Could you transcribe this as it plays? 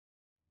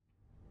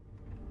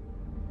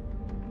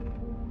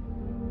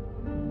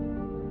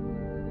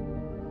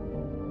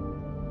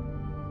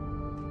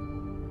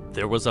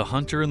There was a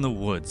hunter in the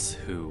woods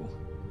who,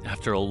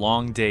 after a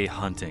long day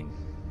hunting,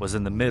 was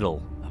in the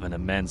middle of an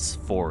immense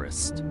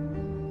forest.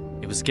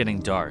 It was getting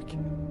dark,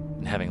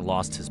 and having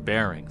lost his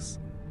bearings,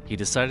 he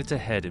decided to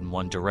head in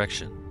one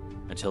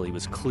direction until he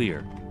was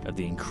clear of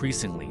the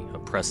increasingly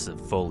oppressive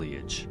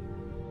foliage.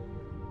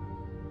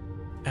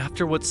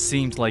 After what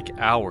seemed like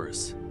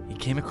hours, he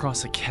came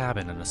across a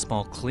cabin in a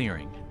small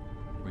clearing.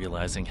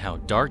 Realizing how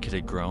dark it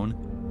had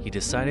grown, he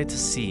decided to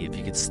see if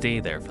he could stay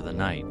there for the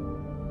night.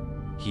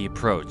 He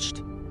approached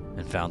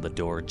and found the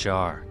door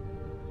ajar.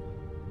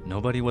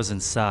 Nobody was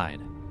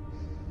inside.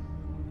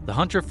 The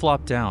hunter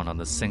flopped down on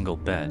the single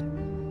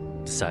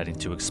bed, deciding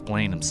to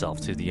explain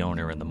himself to the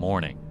owner in the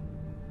morning.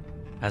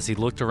 As he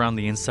looked around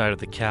the inside of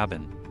the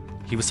cabin,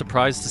 he was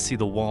surprised to see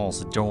the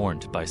walls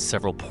adorned by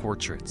several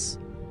portraits,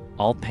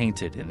 all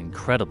painted in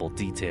incredible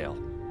detail.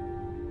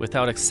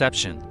 Without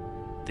exception,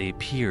 they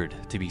appeared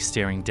to be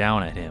staring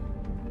down at him,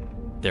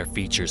 their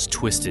features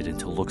twisted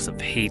into looks of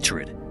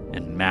hatred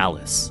and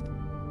malice.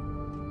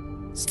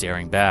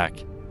 Staring back,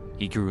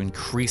 he grew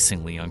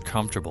increasingly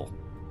uncomfortable.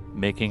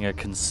 Making a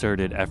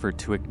concerted effort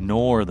to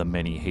ignore the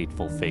many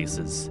hateful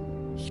faces,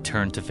 he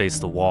turned to face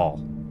the wall,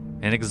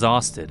 and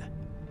exhausted,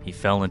 he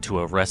fell into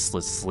a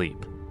restless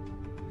sleep.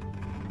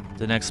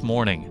 The next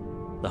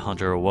morning, the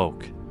hunter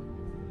awoke.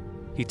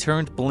 He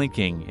turned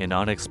blinking in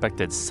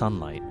unexpected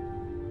sunlight.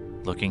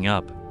 Looking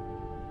up,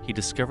 he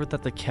discovered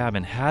that the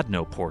cabin had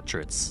no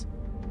portraits,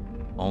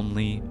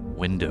 only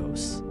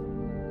windows.